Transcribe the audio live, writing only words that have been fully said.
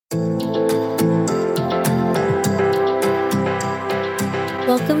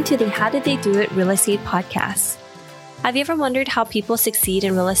Welcome to the How Did They Do It Real Estate Podcast. Have you ever wondered how people succeed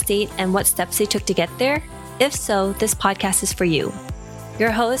in real estate and what steps they took to get there? If so, this podcast is for you.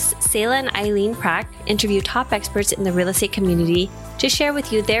 Your hosts, Sayla and Eileen Prack, interview top experts in the real estate community to share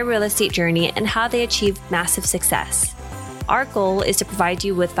with you their real estate journey and how they achieved massive success. Our goal is to provide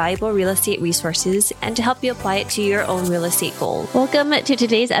you with valuable real estate resources and to help you apply it to your own real estate goal. Welcome to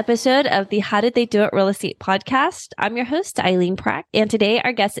today's episode of the How Did They Do It Real Estate Podcast. I'm your host, Eileen Prack, and today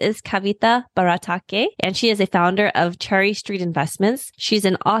our guest is Kavita Baratake, and she is a founder of Cherry Street Investments. She's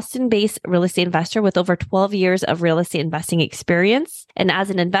an Austin-based real estate investor with over 12 years of real estate investing experience. And as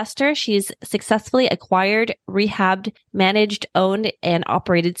an investor, she's successfully acquired, rehabbed, managed, owned, and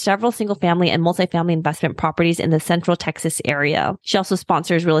operated several single-family and multifamily investment properties in the Central Texas area. She also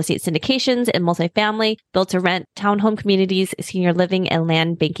sponsors real estate syndications and multifamily, built-to-rent, townhome communities, senior living, and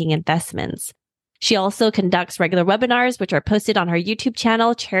land banking investments. She also conducts regular webinars, which are posted on her YouTube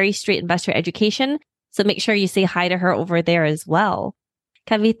channel, Cherry Street Investor Education. So make sure you say hi to her over there as well.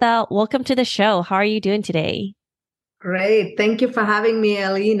 Kavita, welcome to the show. How are you doing today? Great. Thank you for having me,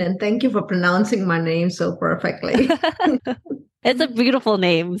 Eileen, and thank you for pronouncing my name so perfectly. It's a beautiful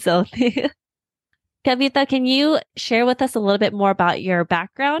name. So Kavita, can you share with us a little bit more about your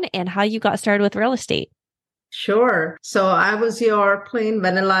background and how you got started with real estate? Sure. So I was your plain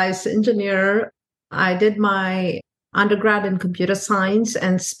vanillized engineer. I did my undergrad in computer science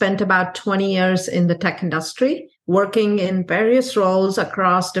and spent about 20 years in the tech industry, working in various roles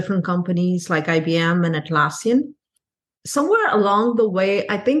across different companies like IBM and Atlassian. Somewhere along the way,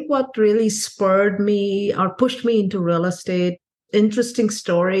 I think what really spurred me or pushed me into real estate, interesting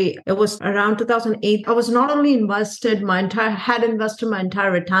story. It was around 2008. I was not only had invested my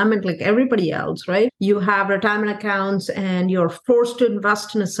entire retirement like everybody else, right? You have retirement accounts and you're forced to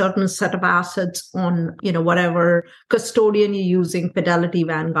invest in a certain set of assets on, whatever custodian you're using, Fidelity,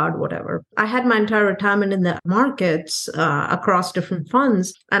 Vanguard, whatever. I had my entire retirement in the markets across different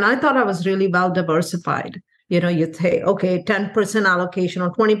funds, and I thought I was really well diversified. You say, okay, 10% allocation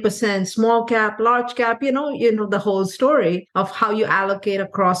or 20% small cap, large cap, the whole story of how you allocate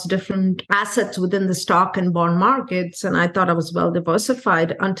across different assets within the stock and bond markets. And I thought I was well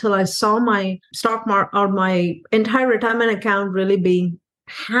diversified until I saw my stock market or my entire retirement account really being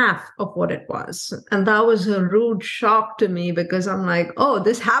half of what it was. And that was a rude shock to me because I'm like, oh,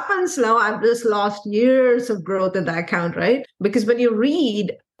 this happens now. I've just lost years of growth in that account, right? Because when you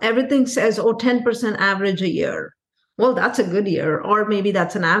read, everything says, 10% average a year. Well, that's a good year, or maybe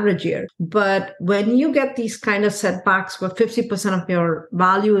that's an average year. But when you get these kind of setbacks where 50% of your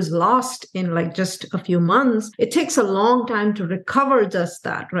value is lost in like just a few months, it takes a long time to recover just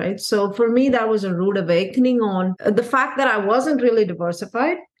that, right? So for me, that was a rude awakening on the fact that I wasn't really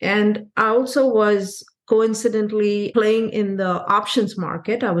diversified. And I also was coincidentally playing in the options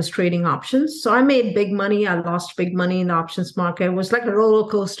market. I was trading options. So I made big money. I lost big money in the options market. It was like a roller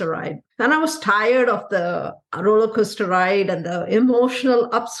coaster ride. And I was tired of the roller coaster ride and the emotional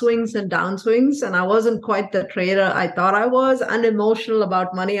upswings and downswings. And I wasn't quite the trader I thought I was, unemotional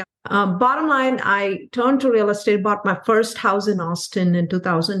about money. Bottom line, I turned to real estate, bought my first house in Austin in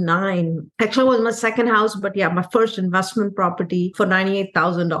 2009. Actually, it was my second house, but my first investment property for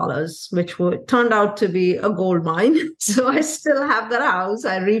 $98,000, which turned out to be a gold mine. So I still have that house.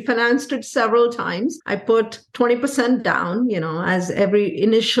 I refinanced it several times. I put 20% down, as every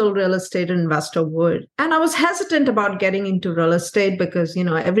initial real estate investor would. And I was hesitant about getting into real estate because,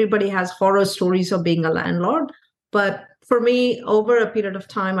 everybody has horror stories of being a landlord. But for me, over a period of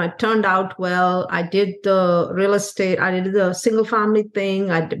time, I turned out well. I did the real estate. I did the single family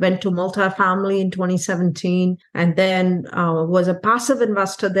thing. I went to multifamily in 2017 and then was a passive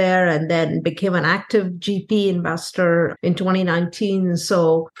investor there and then became an active GP investor in 2019.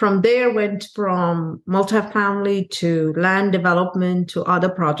 So from there, went from multifamily to land development to other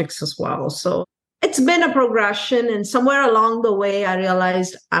projects as well. So it's been a progression, and somewhere along the way, I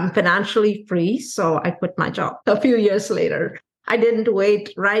realized I'm financially free. So I quit my job a few years later. I didn't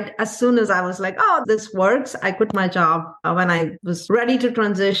wait right as soon as I was like, oh, this works. I quit my job when I was ready to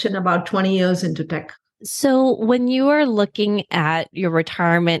transition about 20 years into tech. So when you are looking at your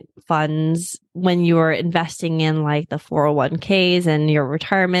retirement funds, when you are investing in like the 401ks and your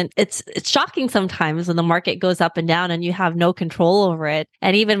retirement, it's shocking sometimes when the market goes up and down and you have no control over it.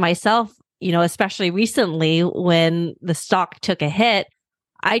 And even myself, especially recently when the stock took a hit,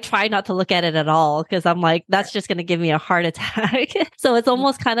 I try not to look at it at all because I'm like, that's just going to give me a heart attack. So it's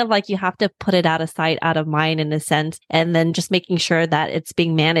almost kind of like you have to put it out of sight, out of mind in a sense, and then just making sure that it's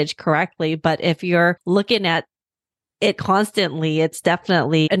being managed correctly. But if you're looking at it constantly, it's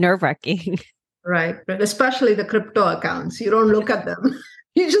definitely nerve-wracking. Right. Especially the crypto accounts. You don't look at them.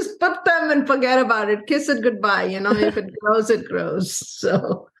 You just put them and forget about it. Kiss it goodbye. If it grows, it grows.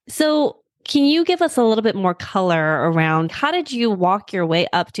 So can you give us a little bit more color around how did you walk your way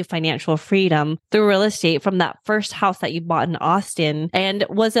up to financial freedom through real estate from that first house that you bought in Austin? And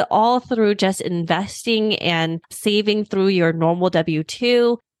was it all through just investing and saving through your normal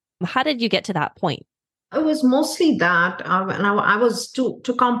W-2? How did you get to that point? It was mostly that. And I was to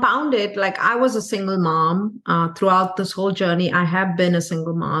compound it, like I was a single mom throughout this whole journey. I have been a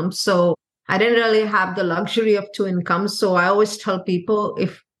single mom. So I didn't really have the luxury of two incomes. So I always tell people,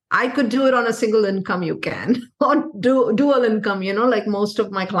 if I could do it on a single income, you can. Or dual income, like most of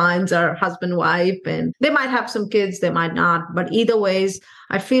my clients are husband, wife, and they might have some kids, they might not. But either ways,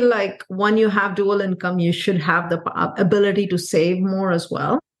 I feel like when you have dual income, you should have the ability to save more as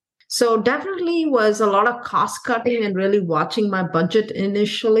well. So definitely was a lot of cost cutting and really watching my budget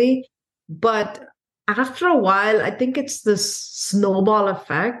initially. But after a while, I think it's this snowball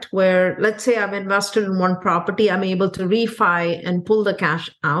effect where, let's say I've invested in one property, I'm able to refi and pull the cash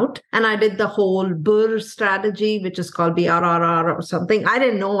out. And I did the whole BRRRR strategy, which is called BRRR or something. I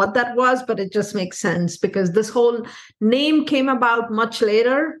didn't know what that was, but it just makes sense because this whole name came about much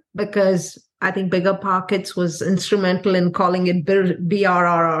later because I think BiggerPockets was instrumental in calling it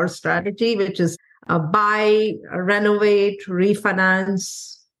BRRR strategy, which is buy, renovate,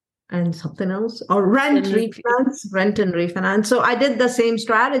 refinance, and something else, or rent and refinance. So I did the same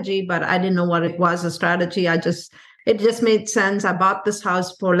strategy, but I didn't know what it was, a strategy. It just made sense. I bought this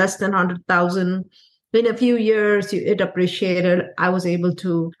house for less than 100,000. In a few years, it appreciated. I was able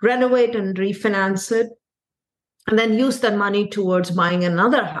to renovate and refinance it, and then use that money towards buying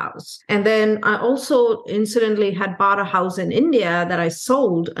another house. And then I also incidentally had bought a house in India that I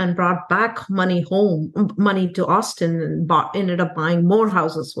sold and brought back money to Austin, and ended up buying more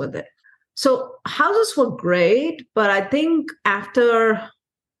houses with it. So houses were great, but I think after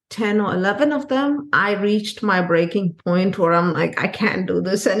 10 or 11 of them, I reached my breaking point where I'm like, I can't do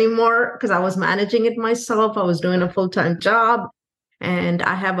this anymore because I was managing it myself. I was doing a full-time job, and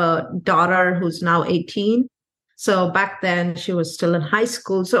I have a daughter who's now 18. So back then she was still in high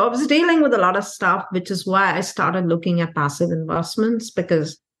school. So I was dealing with a lot of stuff, which is why I started looking at passive investments,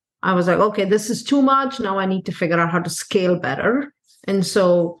 because I was like, okay, this is too much. Now I need to figure out how to scale better. And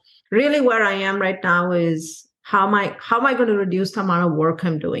so really where I am right now is how am I going to reduce the amount of work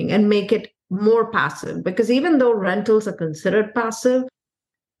I'm doing and make it more passive? Because even though rentals are considered passive,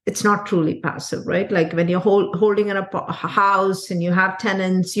 it's not truly passive, right? Like when you're holding in a house and you have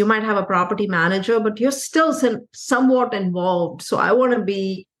tenants, you might have a property manager, but you're still somewhat involved. So I want to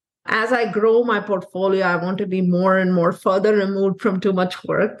be, as I grow my portfolio, I want to be more and more further removed from too much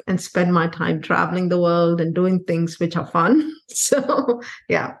work and spend my time traveling the world and doing things which are fun. So,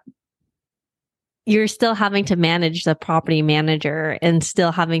 yeah. You're still having to manage the property manager and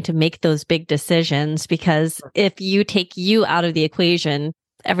still having to make those big decisions, because if you take you out of the equation,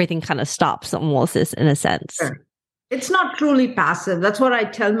 everything kind of stops almost in a sense. Sure. It's not truly passive. That's what I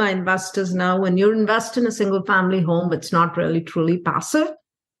tell my investors now. When you invest in a single family home, it's not really truly passive,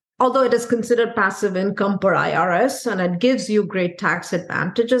 although it is considered passive income per IRS, and it gives you great tax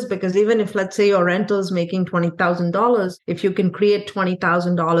advantages, because even if, let's say, your rental is making $20,000, if you can create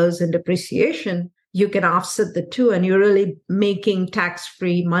 $20,000 in depreciation, you can offset the two, and you're really making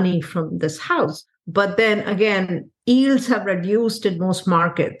tax-free money from this house. But then again, yields have reduced in most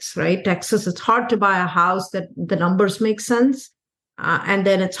markets, right? Texas, it's hard to buy a house that the numbers make sense. And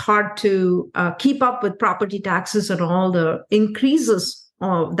then it's hard to keep up with property taxes and all the increases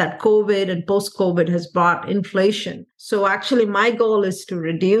that COVID and post-COVID has brought inflation. So actually, my goal is to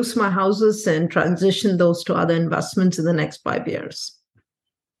reduce my houses and transition those to other investments in the next 5 years.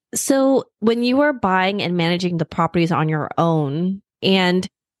 So when you were buying and managing the properties on your own and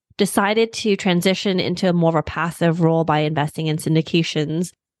decided to transition into more of a passive role by investing in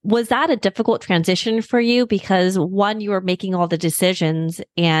syndications, was that a difficult transition for you? Because one, you were making all the decisions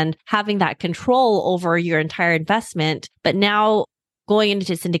and having that control over your entire investment, but now going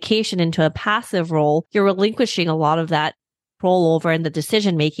into syndication into a passive role, you're relinquishing a lot of that control over and the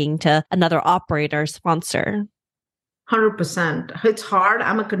decision making to another operator, sponsor. 100%. It's hard.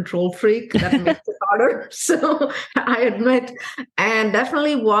 I'm a control freak. That makes it harder. So I admit, and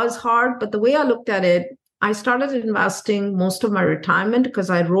definitely was hard. But the way I looked at it, I started investing most of my retirement because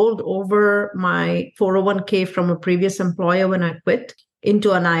I rolled over my 401k from a previous employer when I quit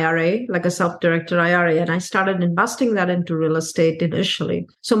into an IRA, like a self-directed IRA. And I started investing that into real estate initially.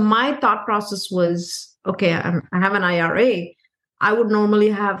 So my thought process was, okay, I have an IRA. I would normally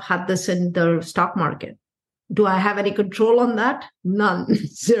have had this in the stock market. Do I have any control on that? None,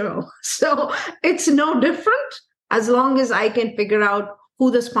 zero. So it's no different as long as I can figure out who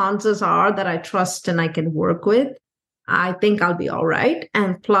the sponsors are that I trust and I can work with, I think I'll be all right.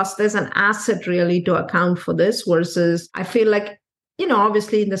 And plus, there's an asset really to account for this versus I feel like,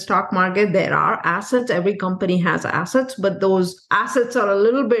 obviously in the stock market, there are assets. Every company has assets, but those assets are a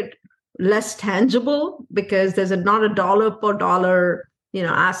little bit less tangible because there's not a dollar per dollar,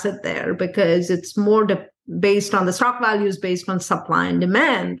 asset there because it's more based on the stock values, based on supply and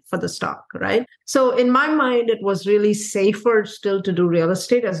demand for the stock, right? So in my mind, it was really safer still to do real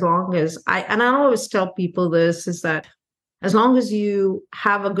estate as long as I always tell people this is that as long as you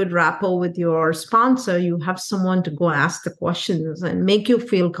have a good rapport with your sponsor, you have someone to go ask the questions and make you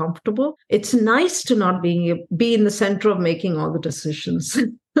feel comfortable. It's nice to not be in the center of making all the decisions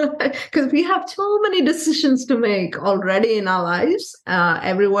because we have so many decisions to make already in our lives,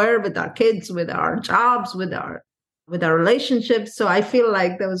 everywhere with our kids, with our jobs, with our relationships. So I feel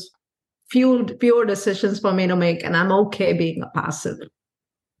like there was fewer decisions for me to make, and I'm okay being a passive.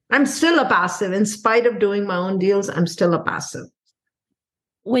 I'm still a passive. In spite of doing my own deals, I'm still a passive.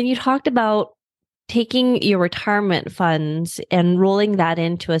 When you talked about taking your retirement funds and rolling that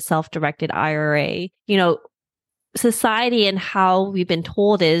into a self-directed IRA, society and how we've been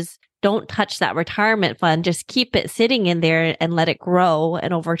told is don't touch that retirement fund, just keep it sitting in there and let it grow.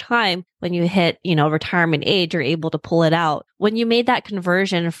 And over time, when you hit, retirement age, you're able to pull it out. When you made that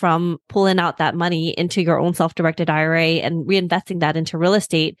conversion from pulling out that money into your own self-directed IRA and reinvesting that into real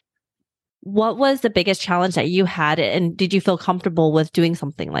estate, what was the biggest challenge that you had? And did you feel comfortable with doing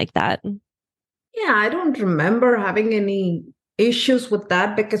something like that? Yeah, I don't remember having any issues with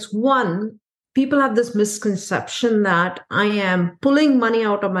that because one, people have this misconception that I am pulling money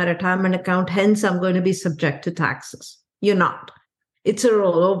out of my retirement account, hence I'm going to be subject to taxes. You're not. It's a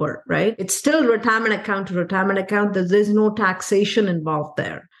rollover, right? It's still retirement account to retirement account. There's no taxation involved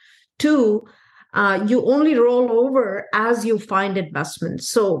there. Two, you only roll over as you find investments.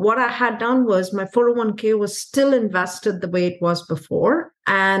 So what I had done was my 401k was still invested the way it was before.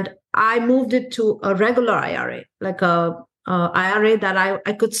 And I moved it to a regular IRA, like a IRA that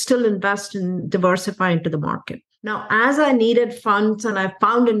I could still invest and diversify into the market. Now, as I needed funds and I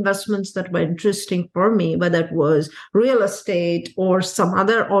found investments that were interesting for me, whether it was real estate or some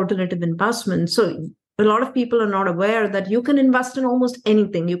other alternative investment. So a lot of people are not aware that you can invest in almost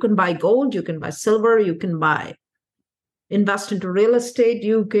anything. You can buy gold, you can buy silver, you can invest into real estate,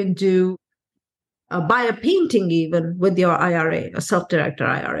 you can buy a painting even with your IRA, a self-directed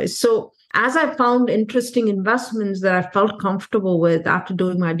IRA. So as I found interesting investments that I felt comfortable with after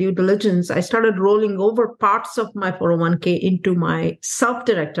doing my due diligence, I started rolling over parts of my 401k into my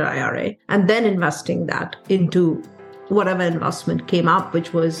self-directed IRA and then investing that into whatever investment came up,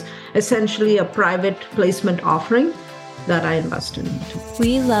 which was essentially a private placement offering that I invested into.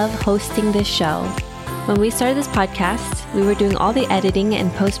 We love hosting this show. When we started this podcast, we were doing all the editing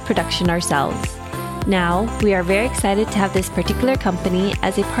and post-production ourselves. Now, we are very excited to have this particular company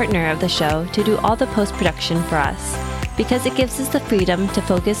as a partner of the show to do all the post-production for us, because it gives us the freedom to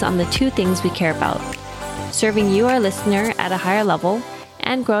focus on the two things we care about: serving you, our listener, at a higher level,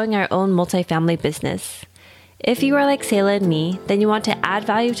 and growing our own multifamily business. If you are like Sayla and me, then you want to add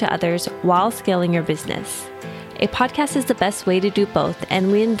value to others while scaling your business. A podcast is the best way to do both,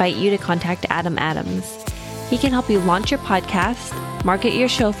 and we invite you to contact Adam Adams. He can help you launch your podcast, market your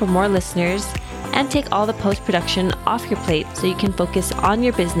show for more listeners, and take all the post-production off your plate so you can focus on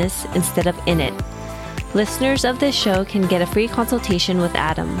your business instead of in it. Listeners of this show can get a free consultation with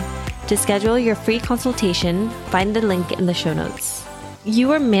Adam. To schedule your free consultation, find the link in the show notes.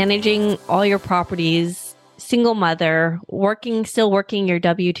 You are managing all your properties, single mother, still working your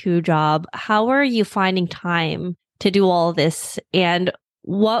W-2 job. How are you finding time to do all this? And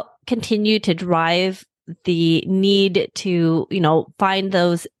what continued to drive the need to, find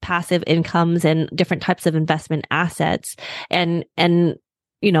those passive incomes and different types of investment assets and,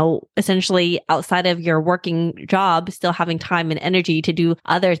 essentially outside of your working job, still having time and energy to do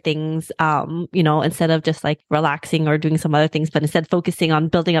other things, instead of just like relaxing or doing some other things, but instead focusing on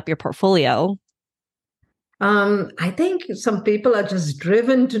building up your portfolio? I think some people are just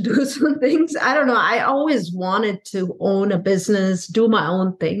driven to do some things. I don't know. I always wanted to own a business, do my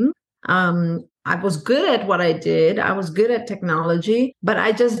own thing. I was good at what I did. I was good at technology, but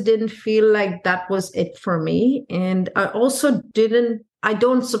I just didn't feel like that was it for me. And I also I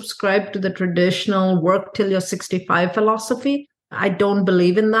don't subscribe to the traditional work till you're 65 philosophy. I don't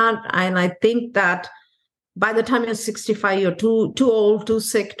believe in that. And I think that by the time you're 65, you're too old, too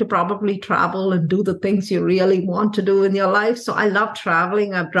sick to probably travel and do the things you really want to do in your life. So I love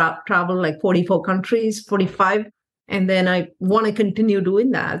traveling. I've traveled like 44 countries, 45. And then I want to continue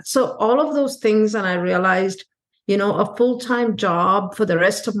doing that. So all of those things. And I realized, a full-time job for the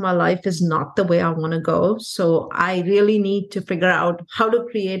rest of my life is not the way I want to go. So I really need to figure out how to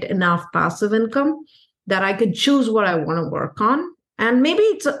create enough passive income that I can choose what I want to work on. And maybe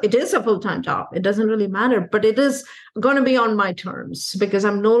it is a full-time job. It doesn't really matter, but it is going to be on my terms because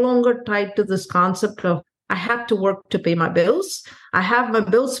I'm no longer tied to this concept of I have to work to pay my bills. I have my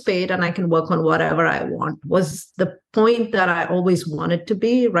bills paid and I can work on whatever I want was the point that I always wanted to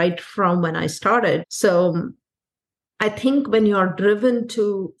be right from when I started. So I think when you're driven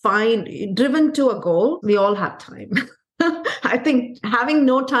to a goal, we all have time. I think having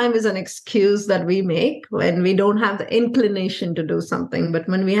no time is an excuse that we make when we don't have the inclination to do something. But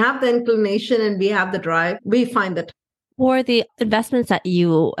when we have the inclination and we have the drive, we find the time. For the investments that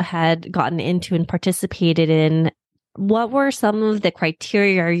you had gotten into and participated in, what were some of the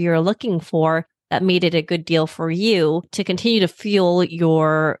criteria you're looking for that made it a good deal for you to continue to fuel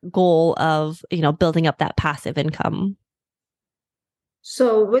your goal of, building up that passive income?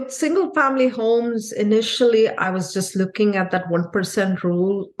 So with single family homes, initially, I was just looking at that 1%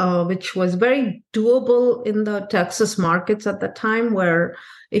 rule, which was very doable in the Texas markets at the time, where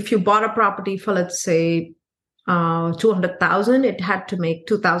if you bought a property for, let's say, $200,000, it had to make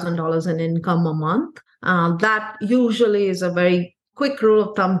 $2,000 in income a month. That usually is a very quick rule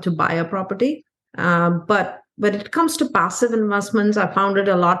of thumb to buy a property. But when it comes to passive investments, I found it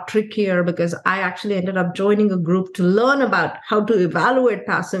a lot trickier because I actually ended up joining a group to learn about how to evaluate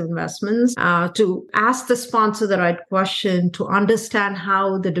passive investments, to ask the sponsor the right question, to understand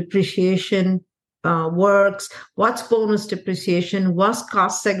how the depreciation works, what's bonus depreciation, what's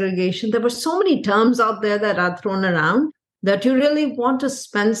cost segregation. There were so many terms out there that are thrown around that you really want to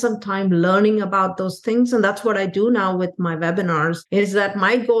spend some time learning about those things. And that's what I do now with my webinars, is that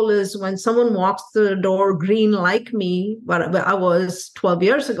my goal is when someone walks through the door green like me, what I was 12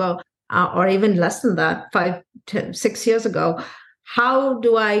 years ago, or even less than that, 5, 10, 6 years ago, how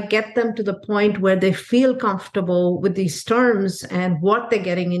do I get them to the point where they feel comfortable with these terms and what they're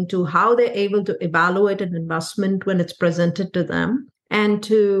getting into, how they're able to evaluate an investment when it's presented to them, and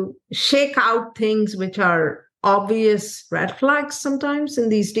to shake out things which are obvious red flags sometimes in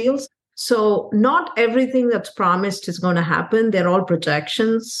these deals. So not everything that's promised is going to happen. They're all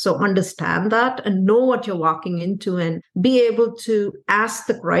projections. So understand that and know what you're walking into and be able to ask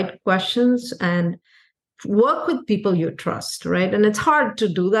the right questions and work with people you trust, right? And it's hard to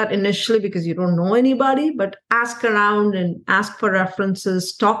do that initially because you don't know anybody, but ask around and ask for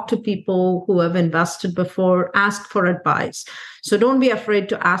references, talk to people who have invested before, ask for advice. So don't be afraid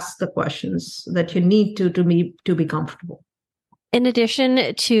to ask the questions that you need to be comfortable. In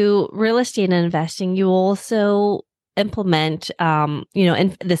addition to real estate and investing, you also implement,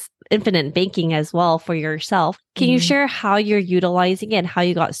 this infinite banking as well for yourself. Can you share how you're utilizing it and how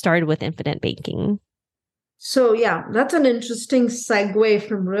you got started with infinite banking? So yeah, that's an interesting segue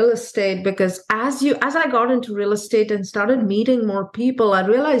from real estate because as I got into real estate and started meeting more people, I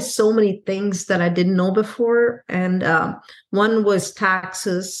realized so many things that I didn't know before. And one was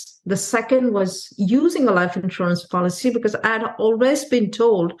taxes. The second was using a life insurance policy because I had always been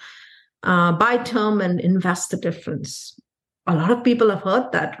told buy term and invest the difference. A lot of people have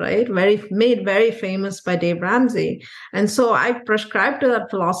heard that, right? Made very famous by Dave Ramsey. And so I prescribed to that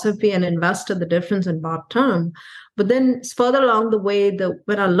philosophy and invested the difference in bought term. But then further along the way,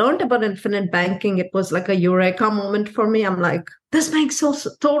 when I learned about infinite banking, it was like a eureka moment for me. I'm like, this makes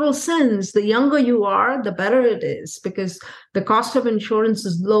total sense. The younger you are, the better it is because the cost of insurance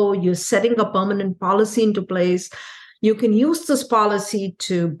is low. You're setting a permanent policy into place. You can use this policy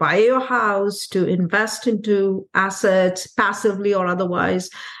to buy your house, to invest into assets passively or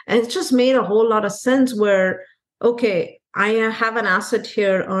otherwise. And it just made a whole lot of sense where, okay, I have an asset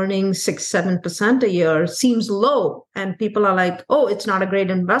here earning 6-7% a year, seems low. And people are like, oh, it's not a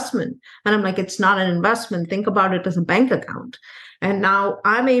great investment. And I'm like, it's not an investment. Think about it as a bank account. And now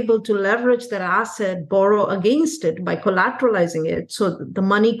I'm able to leverage that asset, borrow against it by collateralizing it. So the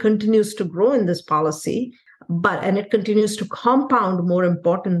money continues to grow in this policy. And it continues to compound more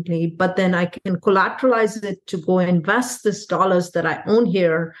importantly, but then I can collateralize it to go invest this dollars that I own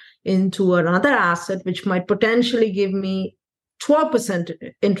here into another asset, which might potentially give me 12%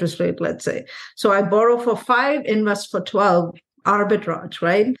 interest rate, let's say. So I borrow for 5, invest for 12, arbitrage,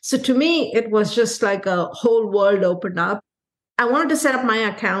 right? So to me, it was just like a whole world opened up. I wanted to set up my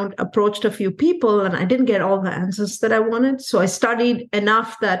account, approached a few people, and I didn't get all the answers that I wanted. So I studied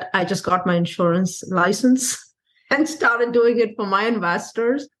enough that I just got my insurance license and started doing it for my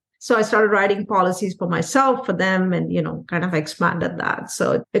investors. So I started writing policies for myself, for them, and, kind of expanded that.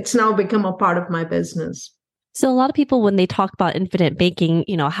 So it's now become a part of my business. So a lot of people, when they talk about infinite banking,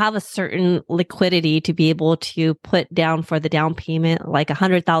 have a certain liquidity to be able to put down for the down payment, like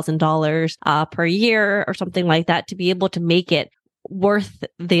 $100,000 per year or something like that, to be able to make it worth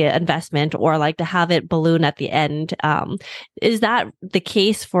the investment, or like to have it balloon at the end. Is that the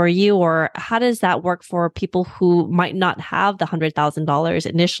case for you, or how does that work for people who might not have the $100,000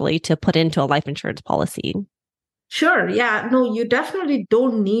 initially to put into a life insurance policy? Sure. Yeah. No, you definitely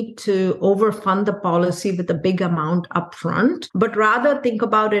don't need to overfund the policy with a big amount upfront, but rather think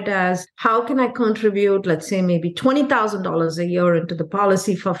about it as, how can I contribute, let's say maybe $20,000 a year into the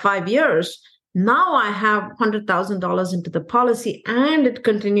policy for 5 years? Now I have $100,000 into the policy and it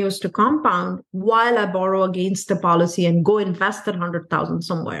continues to compound while I borrow against the policy and go invest that 100,000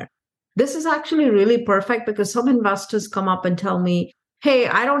 somewhere. This is actually really perfect because some investors come up and tell me, hey,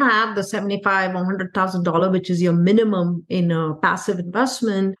 I don't have the $75,000 or $100,000, which is your minimum in a passive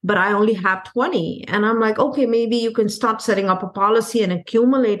investment, but I only have 20. And I'm like, okay, maybe you can start setting up a policy and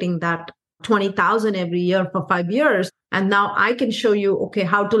accumulating that 20,000 every year for 5 years. And now I can show you, okay,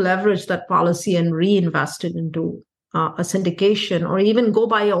 how to leverage that policy and reinvest it into a syndication, or even go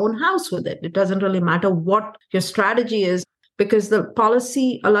buy your own house with it. It doesn't really matter what your strategy is, because the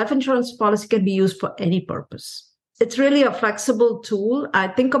policy, a life insurance policy, can be used for any purpose. It's really a flexible tool. I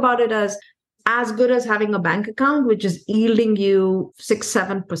think about it as good as having a bank account, which is yielding you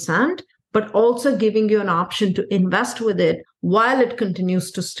 6-7%, but also giving you an option to invest with it while it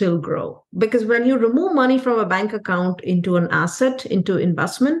continues to still grow. Because when you remove money from a bank account into an asset, into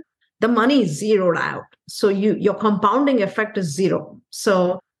investment, the money is zeroed out. So your compounding effect is zero.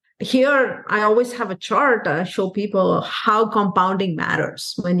 So here, I always have a chart. I show people how compounding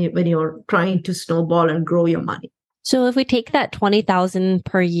matters when you're trying to snowball and grow your money. So if we take that $20,000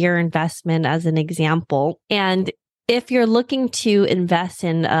 per year investment as an example, and if you're looking to invest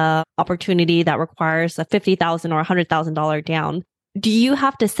in an opportunity that requires a $50,000 or $100,000 down, do you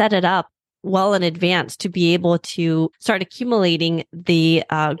have to set it up well in advance to be able to start accumulating the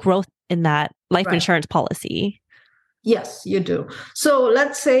growth in that life insurance policy? Yes, you do. So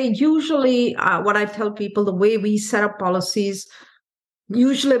let's say usually what I tell people, the way we set up policies,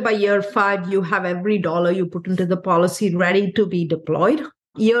 usually by year 5, you have every dollar you put into the policy ready to be deployed.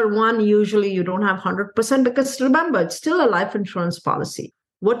 Year 1, usually you don't have 100% because remember, it's still a life insurance policy.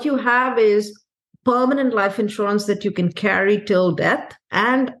 What you have is permanent life insurance that you can carry till death,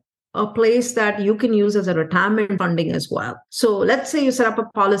 and a place that you can use as a retirement funding as well. So let's say you set up a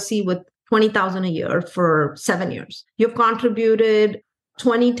policy with $20,000 a year for 7 years. You've contributed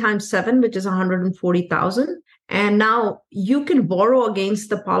 20 times 7, which is 140,000. And now you can borrow against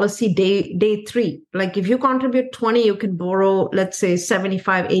the policy day 3. Like if you contribute 20, you can borrow, let's say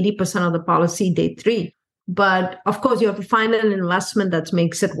 75-80% of the policy day 3. But of course, you have to find an investment that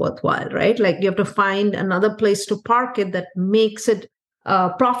makes it worthwhile, right? Like you have to find another place to park it that makes it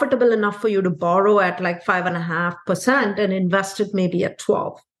profitable enough for you to borrow at like 5.5% and invest it maybe at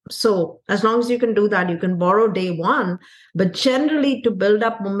 12. So as long as you can do that, you can borrow day 1. But generally, to build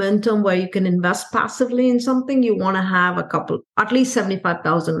up momentum where you can invest passively in something, you want to have at least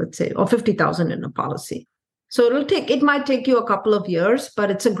 75,000, let's say, or 50,000 in a policy. So it might take you a couple of years,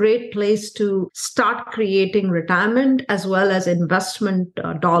 but it's a great place to start creating retirement as well as investment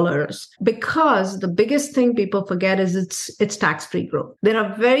dollars. Because the biggest thing people forget is it's tax-free growth. There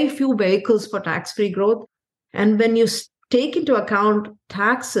are very few vehicles for tax-free growth. And when you take into account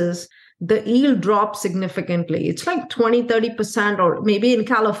taxes, the yield drops significantly. It's like 20-30%, or maybe in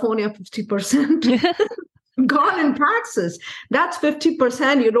California, 50%. Gone in taxes. That's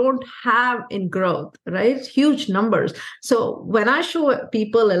 50% you don't have in growth, right? Huge numbers. So when I show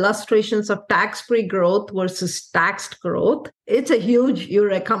people illustrations of tax-free growth versus taxed growth, it's a huge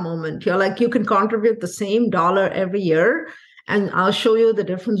eureka moment. You're like, you can contribute the same dollar every year, and I'll show you the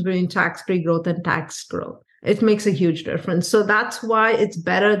difference between tax-free growth and taxed growth. It makes a huge difference. So that's why it's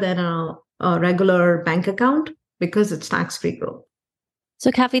better than a regular bank account, because it's tax-free growth.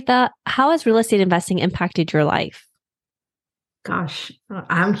 So Kavitha, how has real estate investing impacted your life? Gosh,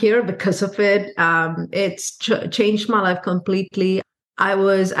 I'm here because of it. It's changed my life completely. I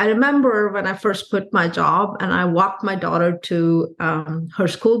remember when I first quit my job and I walked my daughter to her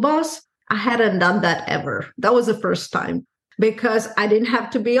school bus. I hadn't done that ever. That was the first time, because I didn't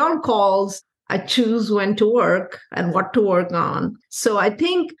have to be on calls. I choose when to work and what to work on. So I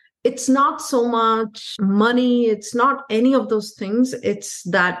think it's not so much money. It's not any of those things. It's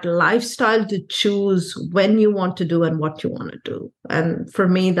that lifestyle to choose when you want to do and what you want to do. And for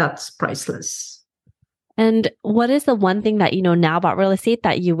me, that's priceless. And what is the one thing that you know now about real estate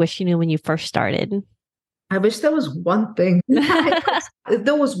that you wish you knew when you first started? I wish there was one thing. If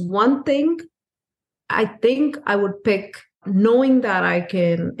there was one thing, I think I would pick knowing that I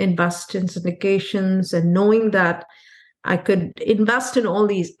can invest in syndications and knowing that I could invest in all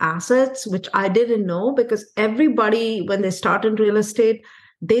these assets, which I didn't know, because everybody, when they start in real estate,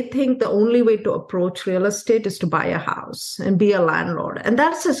 they think the only way to approach real estate is to buy a house and be a landlord. And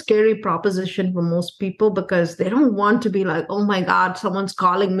that's a scary proposition for most people because they don't want to be like, oh my God, someone's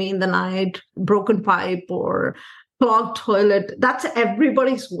calling me in the night, broken pipe or clogged toilet. That's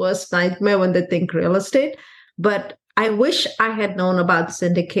everybody's worst nightmare when they think real estate. But I wish I had known about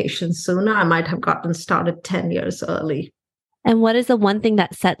syndication sooner. I might have gotten started 10 years early. And what is the one thing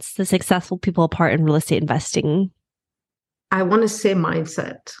that sets the successful people apart in real estate investing? I want to say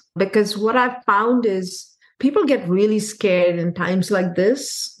mindset, because what I've found is people get really scared in times like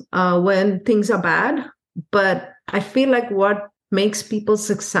this when things are bad. But I feel like what makes people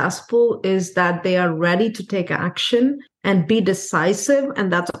successful is that they are ready to take action and be decisive.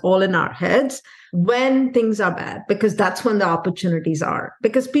 And that's all in our heads when things are bad, because that's when the opportunities are.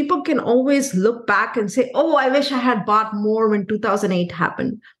 Because people can always look back and say, oh, I wish I had bought more when 2008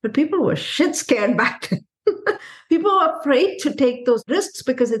 happened. But people were shit scared back then. People were afraid to take those risks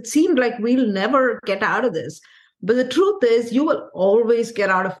because it seemed like we'll never get out of this. But the truth is, you will always get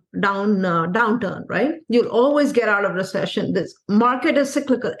out of downturn, right? You'll always get out of recession. This market is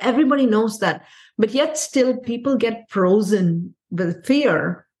cyclical. Everybody knows that. But yet still people get frozen with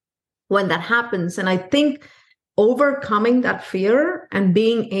fear when that happens. And I think overcoming that fear and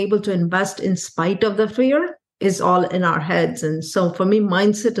being able to invest in spite of the fear is all in our heads. And so for me,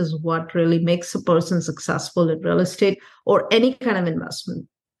 mindset is what really makes a person successful in real estate or any kind of investment.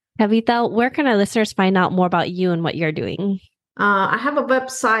 Kavitha, where can our listeners find out more about you and what you're doing? I have a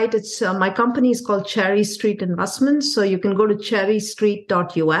website. It's my company is called Cherry Street Investments. So you can go to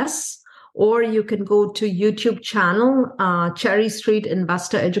cherrystreet.us, or you can go to YouTube channel, Cherry Street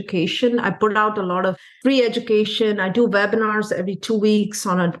Investor Education. I put out a lot of free education. I do webinars every 2 weeks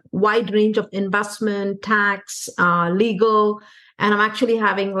on a wide range of investment, tax, legal. And I'm actually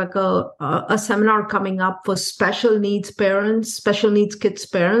having like a seminar coming up for special needs parents, special needs kids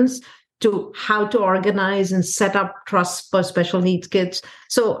parents, to how to organize and set up trusts for special needs kids.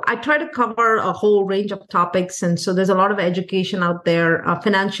 So I try to cover a whole range of topics. And so there's a lot of education out there,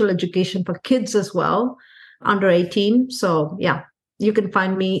 financial education for kids as well, under 18. So yeah, you can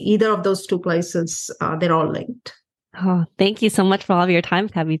find me either of those two places. They're all linked. Oh, thank you so much for all of your time,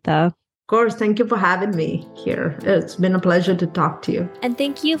 Kavitha. Of course. Thank you for having me here. It's been a pleasure to talk to you. And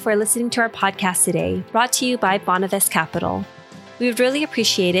thank you for listening to our podcast today, brought to you by Bonavest Capital. We would really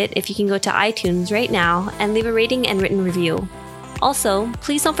appreciate it if you can go to iTunes right now and leave a rating and written review. Also,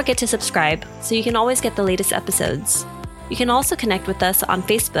 please don't forget to subscribe so you can always get the latest episodes. You can also connect with us on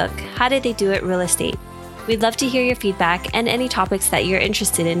Facebook, How Did They Do It Real Estate. We'd love to hear your feedback and any topics that you're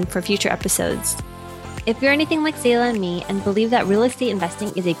interested in for future episodes. If you're anything like Sayla and me and believe that real estate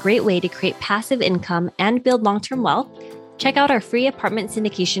investing is a great way to create passive income and build long-term wealth, check out our free apartment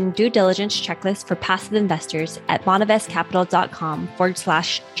syndication due diligence checklist for passive investors at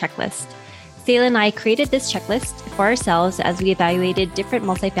bonavestcapital.com/checklist. Sayla and I created this checklist for ourselves as we evaluated different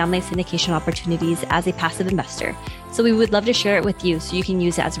multifamily syndication opportunities as a passive investor. So we would love to share it with you so you can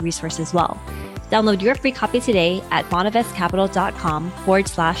use it as a resource as well. Download your free copy today at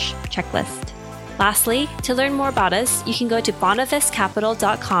bonavestcapital.com/checklist. Lastly, to learn more about us, you can go to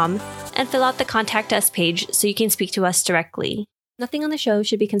bonavestcapital.com and fill out the Contact Us page so you can speak to us directly. Nothing on the show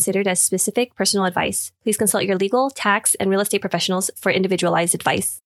should be considered as specific personal advice. Please consult your legal, tax, and real estate professionals for individualized advice.